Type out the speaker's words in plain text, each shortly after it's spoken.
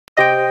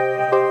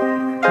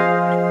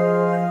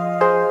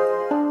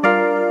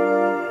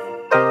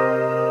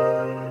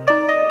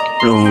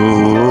I got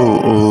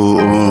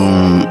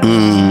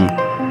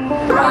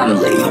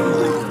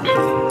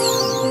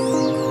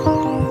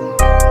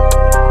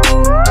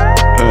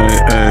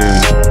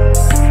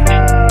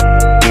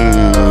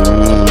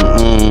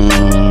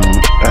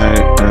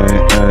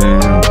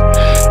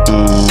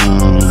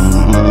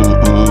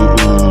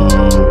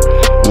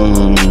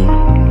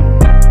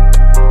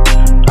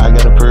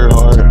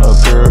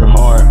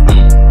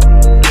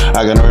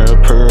a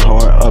pure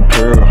heart, a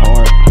pure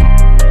heart.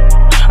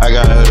 I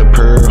got a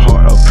pure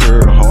heart, a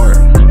pure heart.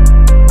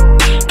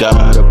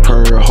 Got a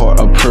pure heart,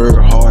 a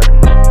pure heart.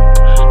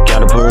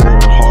 Got a pure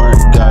heart,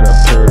 got a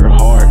pure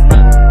heart.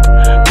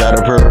 Got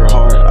a pure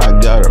heart, I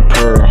got a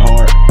pure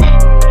heart.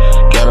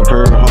 Got a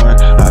pure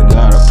heart, I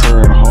got a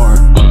pure heart.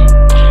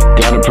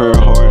 Got a pure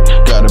heart,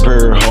 got a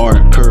pure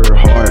heart, pure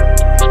heart.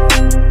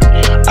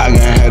 I can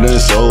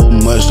have so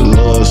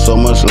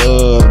much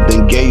love,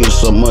 then gave you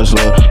so much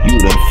love. You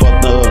done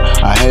fucked up.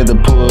 I had to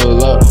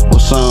pull up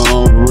with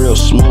something real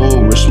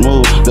smooth,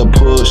 to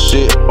pull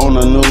shit on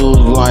the news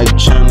like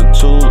China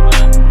 2.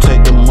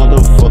 Take the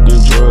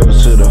motherfucking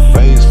drugs to the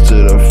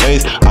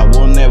face, I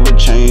will never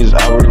change,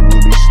 I will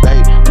really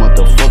stay.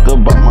 Motherfucker,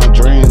 by my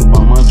dreams,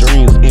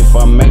 if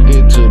I make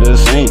it to the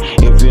scene.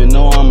 If you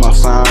know I'm a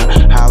sign,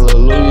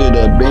 hallelujah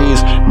the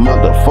beans.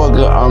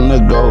 Motherfucker, I'm the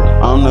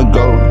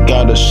go.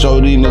 Gotta show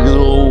these niggas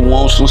who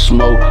want some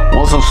smoke,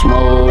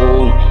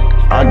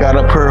 I got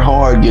a pure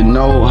heart, you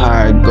know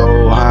how I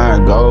go. I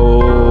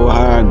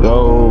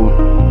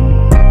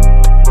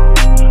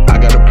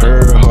got a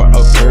pure heart, a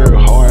pure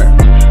heart.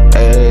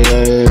 Ay,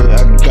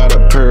 I got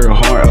a pure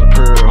heart, a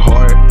pure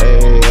heart.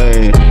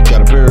 Ay,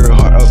 got a pure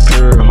heart, a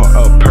pure heart, a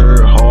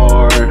pure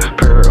heart,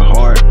 pure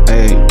heart.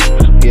 Ay,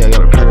 yeah, I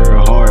got a pure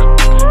heart.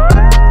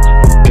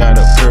 Got a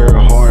pure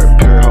heart,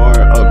 pure heart,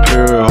 a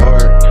pure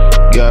heart.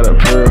 Got a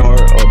pure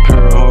heart, a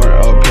pure heart,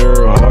 a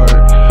pure heart.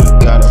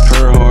 Got a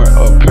pure heart, a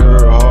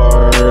pure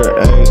heart.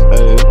 Ay,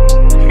 ay.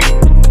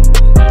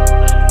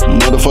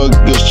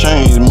 Motherfuckers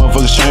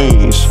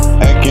change,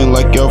 acting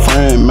like your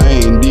friend,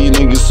 man. These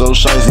niggas so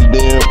shicey,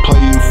 they'll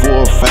play you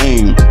for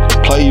fame,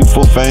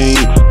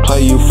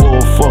 play you for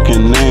a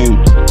fucking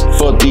name.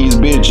 Fuck these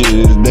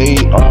bitches, they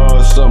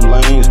are some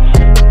lames.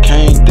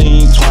 Can't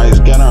think twice,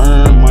 gotta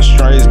earn my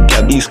stripes.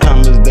 Got these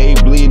comments, they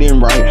bleeding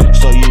right,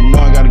 so you know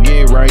I gotta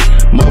get right.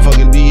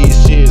 Motherfucking these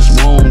shits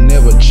won't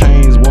never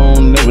change.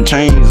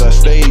 I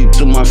stay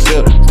to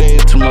myself, stay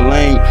to my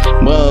lane.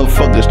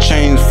 Motherfuckers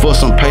change for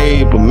some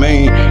paper,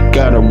 man.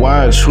 Gotta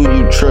watch who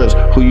you trust,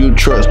 who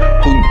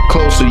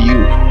close to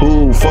you,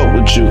 who fuck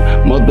with you.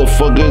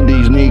 Motherfucker,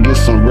 these niggas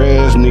some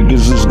rats,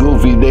 niggas is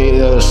goofy.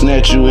 They'll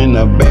snatch you in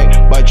the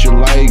back, bite you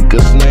like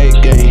a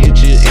snake, and hit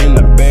you in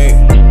the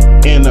back.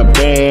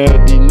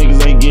 These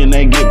niggas ain't getting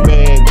that get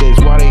bad. That's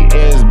why they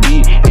ass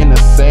be in the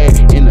sack.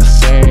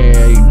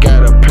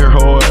 Got a pure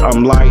heart,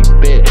 I'm like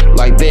that.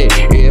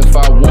 If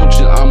I want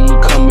you, I'm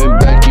coming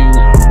back you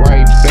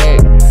right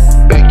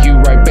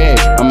back.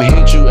 I'ma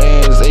hit you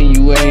ass and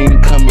you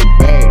ain't coming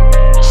back.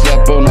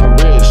 Slap on the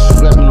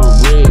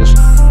wrist.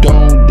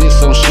 Don't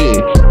diss on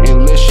shit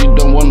unless you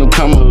don't wanna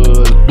come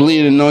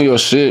bleeding on your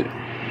shit.